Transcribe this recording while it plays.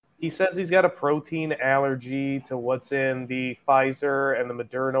He says he's got a protein allergy to what's in the Pfizer and the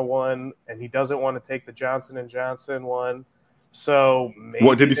Moderna one, and he doesn't want to take the Johnson and Johnson one. So maybe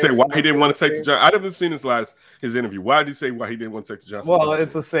what did he say? Why he didn't want to take the Johnson? I haven't seen his interview. Why did he say why he didn't want to take the Johnson? Well,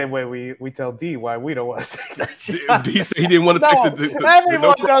 it's the same way we tell D why we don't want to take that Johnson. Did he say he didn't want to take the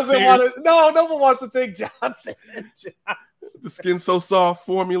everyone doesn't want to. No one wants to take Johnson and Johnson. The skin so soft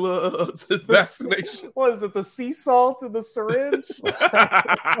formula vaccination. What is it? The sea salt in the syringe?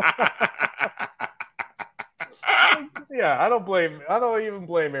 Yeah, I don't even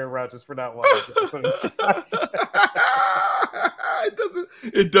blame Aaron Rodgers for not wanting Johnson.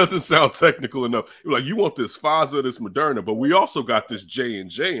 It doesn't sound technical enough. You're like, you want this Pfizer, this Moderna, but we also got this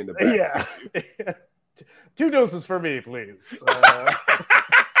J&J in the back. Yeah. 2 doses for me, please.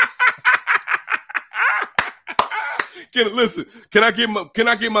 Can I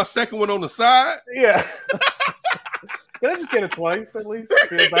get my second one on the side? Yeah. Can I just get it twice at least?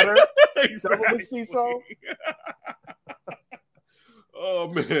 Feel better? Exactly. Double the sea salt?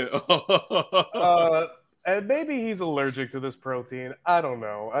 Oh, man. And maybe he's allergic to this protein. I don't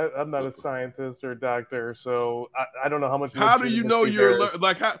know. I'm not a scientist or a doctor, so I don't know how much. How do you know you're allergic?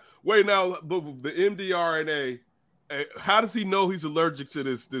 Wait, now the mDRNA. How does he know he's allergic to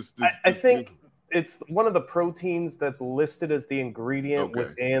this? I think it's one of the proteins that's listed as the ingredient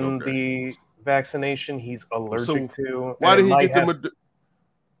within the vaccination he's allergic to. Why didn't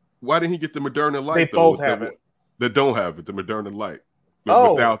he get the Moderna Light? They both have it. They don't have it. The Moderna Light.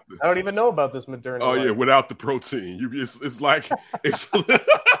 I don't even know about this Moderna. Oh yeah, without the protein, it's like it's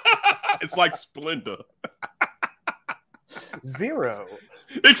like Splenda. Zero.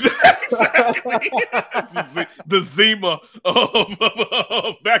 Exactly. The Zima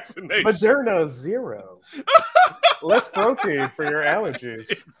of vaccination. Moderna 0. Less protein for your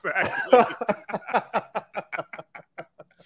allergies. Exactly.